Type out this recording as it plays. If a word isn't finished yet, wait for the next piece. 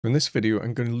In this video,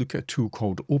 I'm going to look at a tool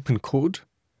called OpenCode,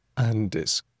 and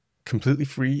it's completely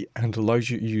free and allows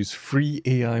you to use free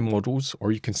AI models,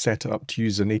 or you can set it up to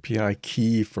use an API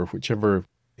key for whichever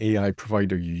AI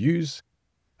provider you use.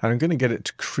 And I'm going to get it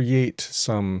to create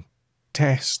some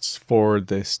tests for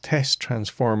this test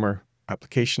transformer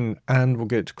application, and we'll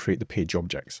get it to create the page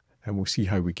objects, and we'll see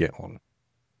how we get on.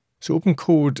 So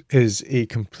OpenCode is a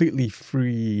completely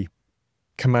free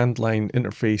command line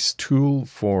interface tool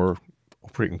for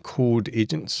operating code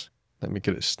agents. Let me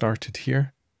get it started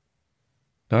here.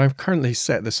 Now I've currently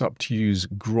set this up to use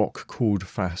Grok Code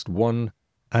Fast 1,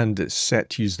 and it's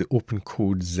set to use the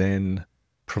OpenCode Zen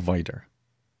provider.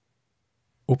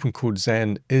 OpenCode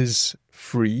Zen is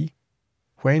free.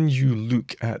 When you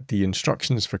look at the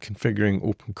instructions for configuring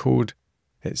OpenCode,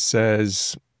 it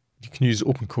says you can use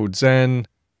OpenCode Zen.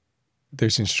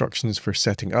 There's instructions for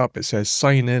setting up. It says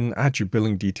sign in, add your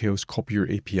billing details, copy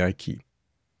your API key.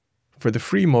 For the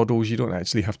free models, you don't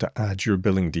actually have to add your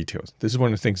billing details. This is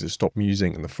one of the things that stopped me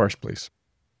using in the first place.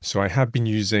 So I have been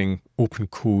using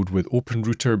OpenCode with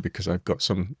OpenRouter because I've got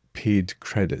some paid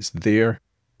credits there.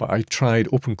 But I tried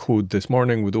OpenCode this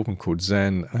morning with OpenCode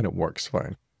Zen and it works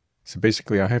fine. So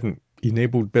basically I haven't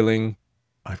enabled billing.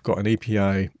 I've got an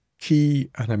API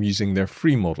key and I'm using their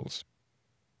free models.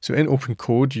 So in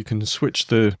OpenCode, you can switch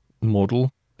the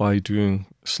model by doing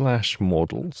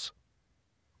 /models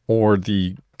or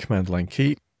the command line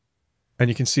key. And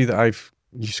you can see that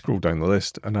you scroll down the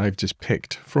list and I've just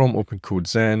picked from OpenCode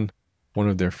Zen, one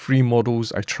of their free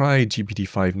models. I tried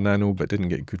GPT-5 Nano, but didn't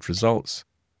get good results.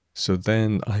 So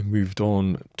then I moved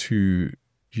on to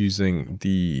using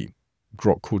the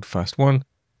Grok Code Fast 1.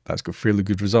 That's got fairly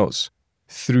good results.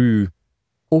 Through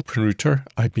OpenRouter,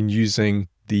 I've been using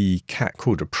the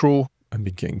CatCoder Pro. I've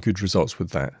been getting good results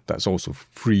with that. That's also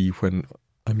free when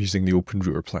I'm using the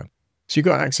OpenRouter plan. So you've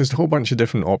got access to a whole bunch of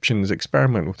different options.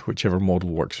 Experiment with whichever model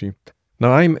works for you.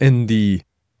 Now I'm in the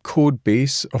code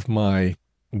base of my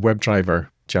WebDriver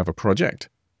Java project,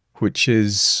 which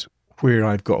is where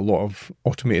I've got a lot of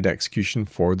automated execution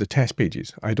for the test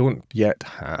pages. I don't yet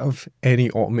have any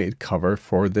automated cover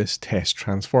for this test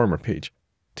transformer page.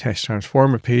 Test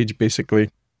transformer page, basically,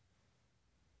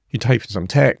 you type in some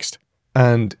text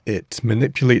and it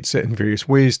manipulates it in various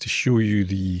ways to show you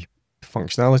the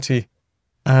functionality.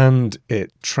 And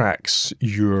it tracks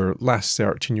your last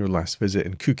search and your last visit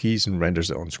in cookies and renders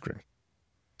it on screen.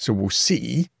 So we'll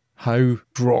see how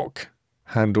Grok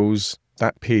handles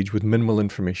that page with minimal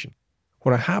information.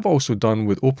 What I have also done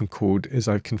with OpenCode is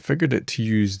I've configured it to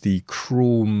use the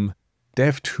Chrome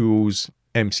DevTools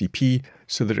MCP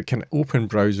so that it can open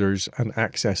browsers and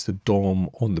access the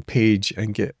DOM on the page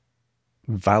and get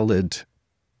valid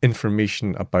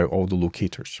information about all the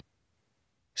locators.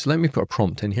 So let me put a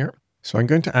prompt in here. So I'm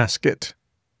going to ask it,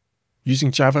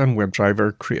 using Java and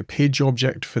WebDriver, create a page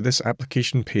object for this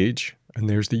application page, and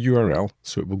there's the URL,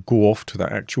 so it will go off to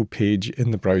that actual page in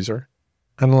the browser.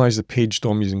 Analyze the page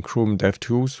DOM using Chrome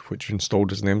DevTools, which are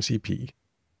installed as an MCP.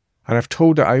 And I've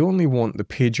told it I only want the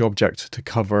page object to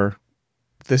cover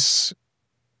this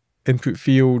input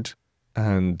field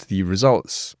and the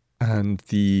results and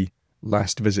the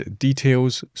last visit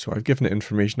details. So I've given it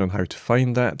information on how to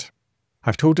find that.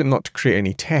 I've told it not to create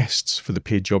any tests for the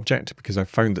page object because I've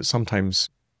found that sometimes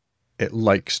it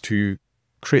likes to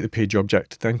create the page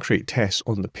object, then create tests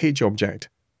on the page object.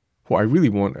 What I really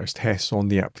want is tests on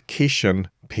the application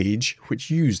page,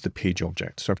 which use the page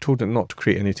object. So I've told it not to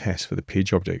create any tests for the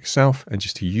page object itself and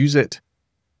just to use it,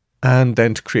 and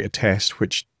then to create a test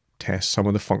which tests some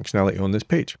of the functionality on this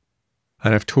page.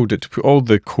 And I've told it to put all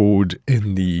the code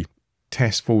in the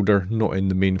test folder, not in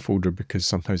the main folder, because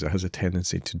sometimes it has a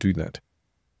tendency to do that.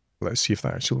 Let's see if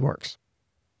that actually works.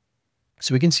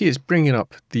 So we can see it's bringing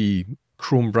up the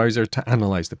Chrome browser to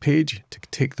analyze the page, to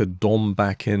take the DOM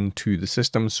back into the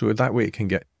system, so that way it can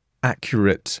get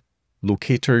accurate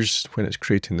locators when it's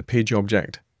creating the page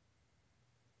object.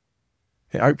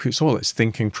 It outputs all its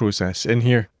thinking process in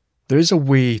here. There is a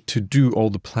way to do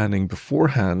all the planning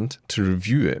beforehand to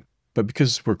review it, but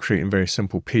because we're creating very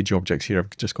simple page objects here,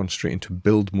 I've just gone straight into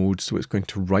build mode, so it's going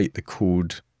to write the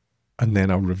code and then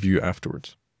I'll review it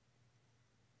afterwards.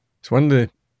 So one of the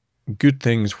good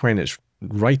things when it's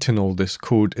writing all this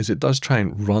code is it does try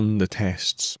and run the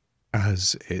tests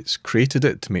as it's created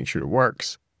it to make sure it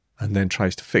works, and then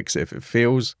tries to fix it if it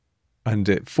fails, and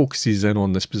it focuses in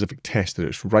on the specific test that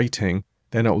it's writing.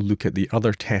 Then it will look at the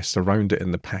other tests around it in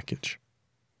the package.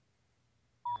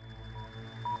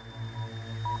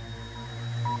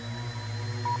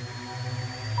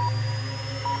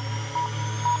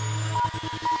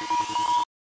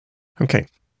 Okay,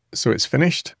 so it's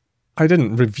finished. I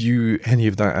didn't review any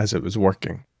of that as it was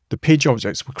working. the page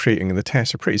objects we're creating in the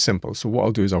test are pretty simple. So what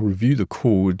I'll do is I'll review the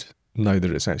code now that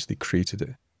it's actually created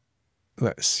it.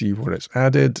 Let's see what it's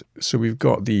added. So we've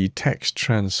got the text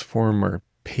transformer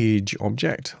page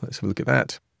object. Let's have a look at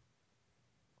that.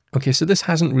 Okay, so this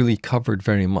hasn't really covered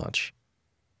very much.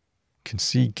 You can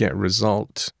see get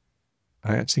result.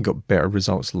 I actually got better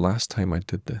results last time I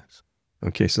did this.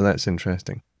 Okay, so that's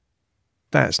interesting.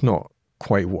 That's not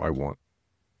quite what I want.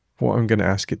 What I'm going to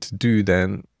ask it to do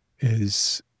then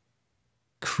is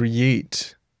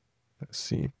create, let's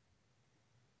see.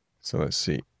 So let's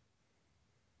see.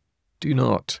 Do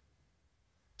not.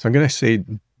 So I'm going to say,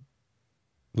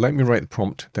 let me write the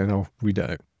prompt, then I'll read it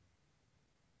out.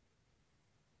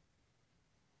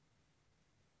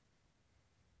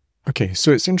 Okay,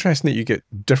 so it's interesting that you get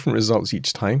different results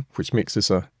each time, which makes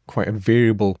this quite a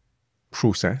variable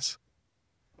process.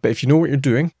 But if you know what you're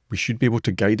doing, we should be able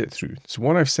to guide it through. So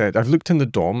what I've said, I've looked in the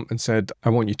DOM and said, I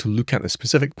want you to look at the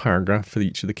specific paragraph for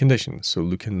each of the conditions. So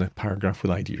look in the paragraph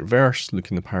with ID reverse, look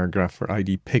in the paragraph for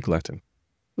ID pigletting.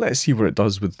 Let's see what it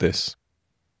does with this.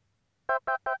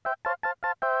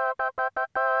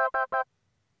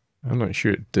 I'm not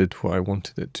sure it did what I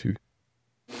wanted it to.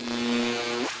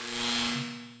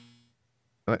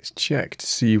 Let's check to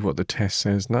see what the test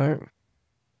says now.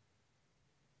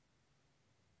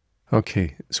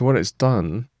 Okay, so what it's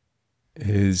done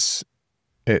is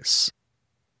it's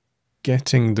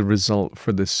getting the result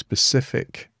for the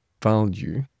specific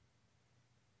value,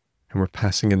 and we're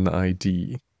passing in the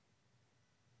ID.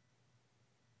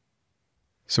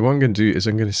 So what I'm going to do is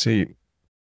I'm going to say,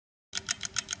 so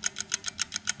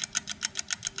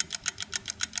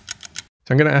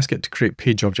I'm going to ask it to create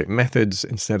page object methods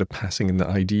instead of passing in the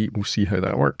ID. We'll see how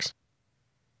that works.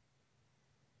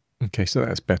 Okay, so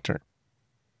that's better.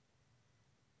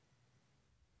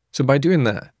 So by doing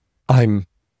that, I'm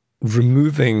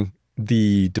removing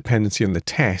the dependency on the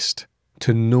test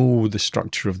to know the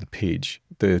structure of the page.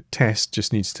 The test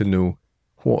just needs to know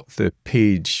what the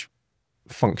page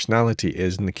functionality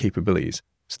is and the capabilities.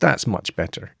 So that's much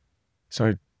better.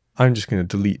 So I'm just going to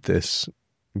delete this,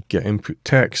 get input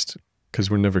text,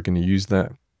 because we're never going to use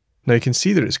that. Now you can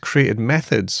see that it's created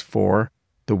methods for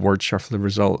the word shuffler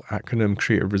result, acronym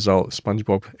creator result,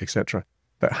 SpongeBob, etc.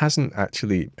 But hasn't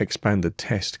actually expanded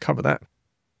test to cover that.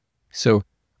 So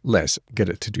let's get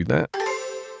it to do that.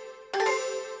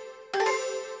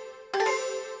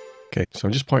 Okay, so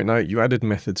I'm just pointing out you added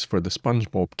methods for the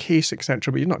SpongeBob case,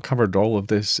 etc., but you've not covered all of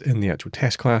this in the actual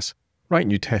test class. Write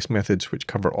new test methods which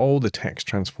cover all the text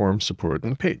transforms supported on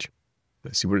the page.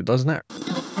 Let's see what it does now.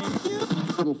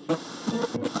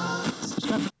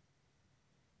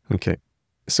 Okay,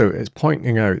 so it's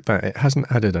pointing out that it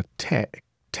hasn't added a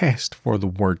test for the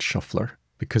word shuffler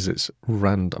because it's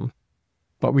random,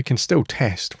 but we can still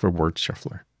test for word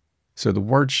shuffler. So the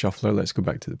word shuffler, let's go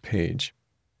back to the page.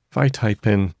 If I type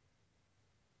in,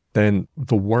 then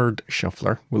the word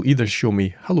shuffler will either show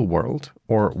me hello world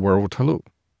or world hello.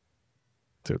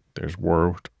 So there's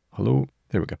world hello.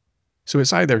 There we go. So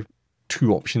it's either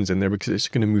two options in there because it's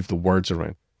going to move the words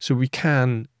around. So we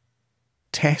can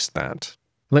test that.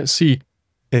 Let's see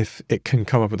if it can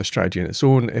come up with a strategy on its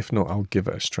own. If not, I'll give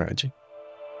it a strategy.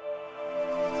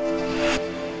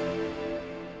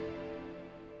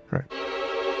 Right.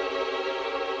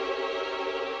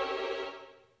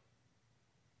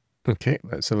 Okay,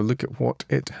 let's have a look at what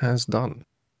it has done.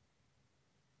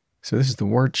 So this is the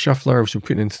word shuffler. So we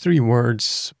put in 3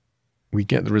 words. We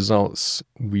get the results.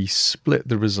 We split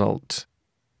the result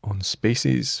on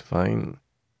spaces. Fine.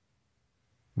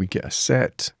 We get a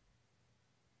set.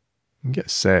 We get a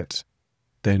set.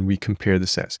 Then we compare the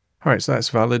sets. All right, so that's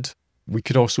valid. We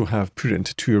could also have put it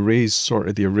into 2 arrays,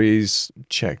 sorted the arrays,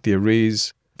 checked the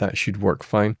arrays. That should work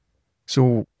fine.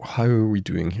 So how are we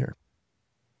doing here?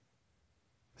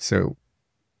 So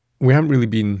we haven't really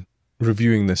been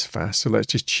reviewing this fast. So let's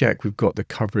just check we've got the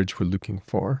coverage we're looking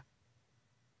for.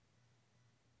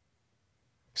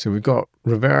 So we've got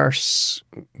reverse,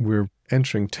 we're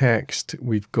entering text,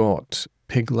 we've got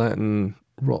Pig Latin,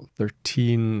 Rot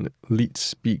 13, Leet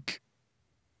Speak,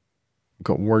 we've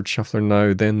got word shuffler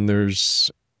now, then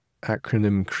there's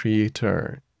acronym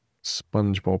creator,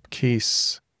 SpongeBob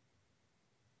case,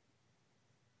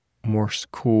 Morse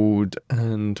code,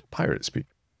 and pirate speak.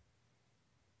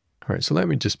 All right, so let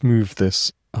me just move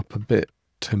this up a bit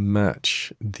to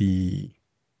match the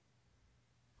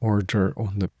order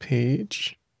on the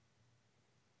page.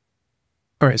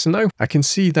 All right, so now I can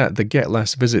see that the get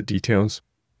last visit details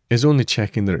is only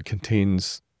checking that it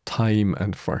contains time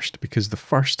and first, because the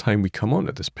first time we come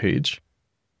onto this page,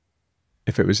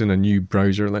 if it was in a new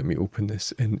browser, let me open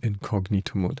this in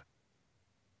incognito mode.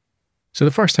 So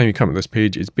the first time you come to this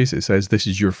page, it basically says this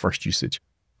is your first usage.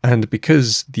 And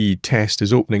because the test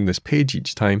is opening this page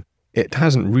each time, it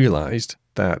hasn't realized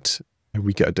that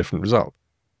we get a different result.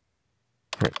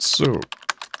 Right, so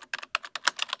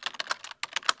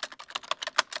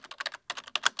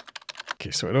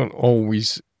okay, so I don't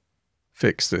always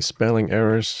fix the spelling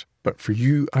errors, but for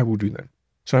you, I will do that.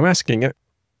 So I'm asking it,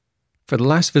 for the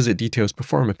last visit details,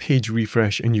 perform a page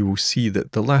refresh, and you will see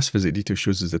that the last visit detail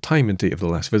shows us the time and date of the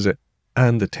last visit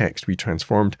and the text we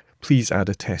transformed. Please add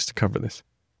a test to cover this.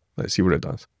 Let's see what it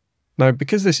does. Now,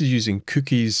 because this is using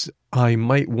cookies, I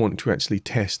might want to actually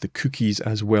test the cookies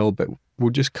as well, but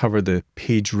we'll just cover the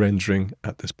page rendering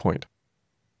at this point.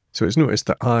 So it's noticed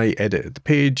that I edited the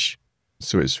page,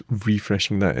 so it's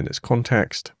refreshing that in its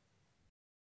context.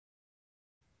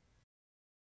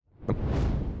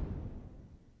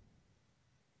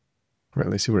 Right,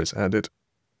 let's see what it's added.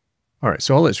 All right,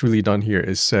 so all it's really done here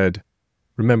is said,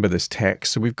 remember this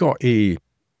text. So we've got a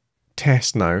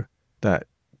test now that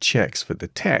checks for the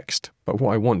text, but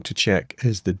what I want to check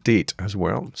is the date as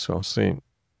well. So I'll say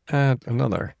add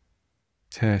another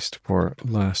test for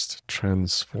last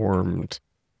transformed.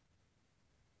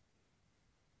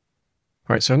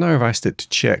 All right, so now I've asked it to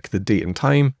check the date and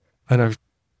time, and I've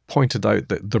pointed out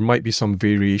that there might be some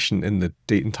variation in the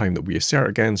date and time that we assert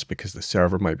against because the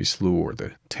server might be slow or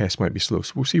the test might be slow.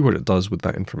 So we'll see what it does with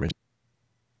that information.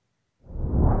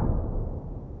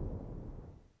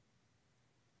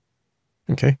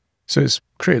 Okay, so it's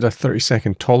created a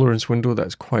 30-second tolerance window.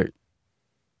 That's quite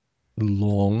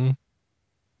long,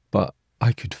 but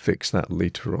I could fix that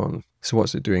later on. So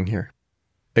what's it doing here?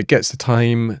 It gets the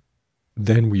time,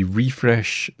 then we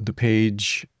refresh the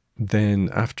page. Then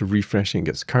after refreshing, it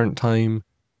gets current time.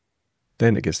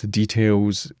 Then it gets the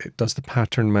details. It does the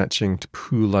pattern matching to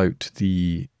pull out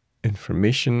the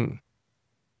information.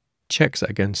 Checks it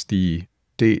against the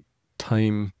date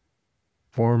time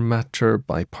formatter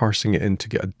by parsing it in to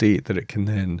get a date that it can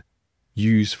then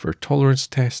use for tolerance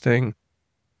testing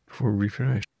before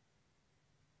refresh.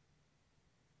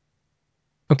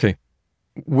 Okay.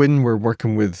 When we're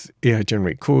working with AI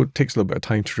generate code, it takes a little bit of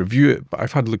time to review it, but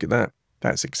I've had a look at that.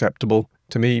 That's acceptable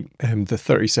to me. The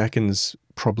 30 seconds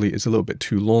probably is a little bit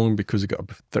too long because it got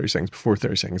 30 seconds before,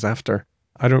 30 seconds after.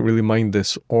 I don't really mind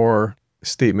this or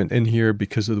statement in here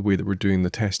because of the way that we're doing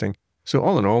the testing. So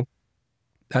all in all,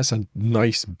 that's a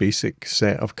nice basic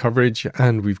set of coverage,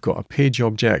 and we've got a page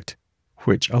object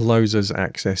which allows us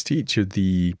access to each of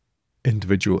the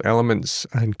individual elements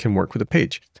and can work with a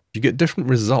page. You get different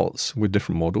results with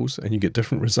different models, and you get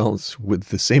different results with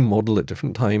the same model at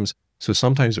different times. So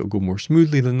sometimes it'll go more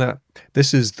smoothly than that.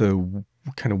 This is the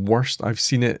kind of worst I've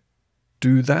seen it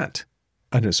do that,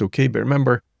 and it's okay. But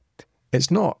remember,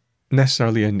 it's not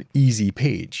necessarily an easy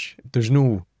page. There's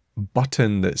no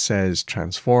button that says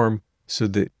transform, so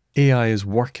the AI is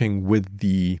working with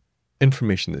the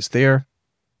information that's there.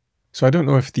 So I don't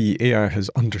know if the AI has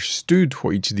understood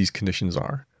what each of these conditions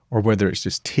are, or whether it's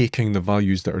just taking the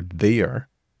values that are there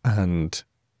and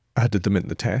added them in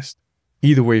the test.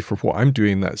 Either way, for what I'm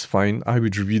doing, that's fine. I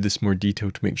would review this more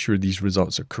detail to make sure these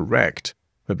results are correct,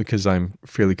 but because I'm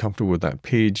fairly comfortable with that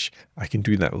page, I can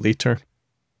do that later.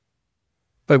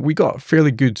 But we got a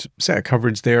fairly good set of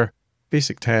coverage there.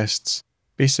 Basic tests,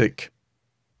 basic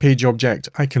page object.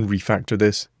 I can refactor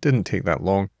this. Didn't take that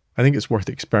long. I think it's worth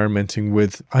experimenting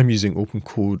with. I'm using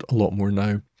OpenCode a lot more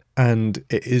now, and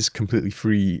it is completely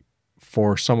free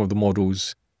for some of the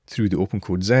models through the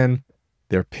OpenCode Zen.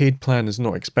 Their paid plan is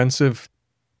not expensive.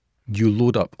 You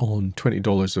load up on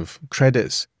 $20 of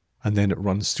credits and then it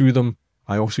runs through them.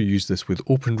 I also use this with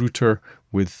OpenRouter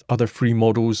with other free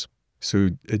models,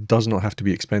 so it does not have to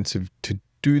be expensive to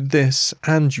do this.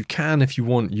 And you can, if you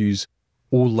want, use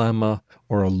Ollama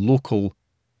or a local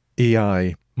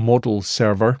AI model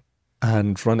server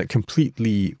and run it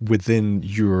completely within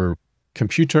your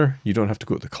computer. You don't have to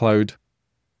go to the cloud.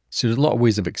 So there's a lot of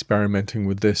ways of experimenting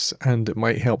with this, and it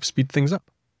might help speed things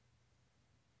up.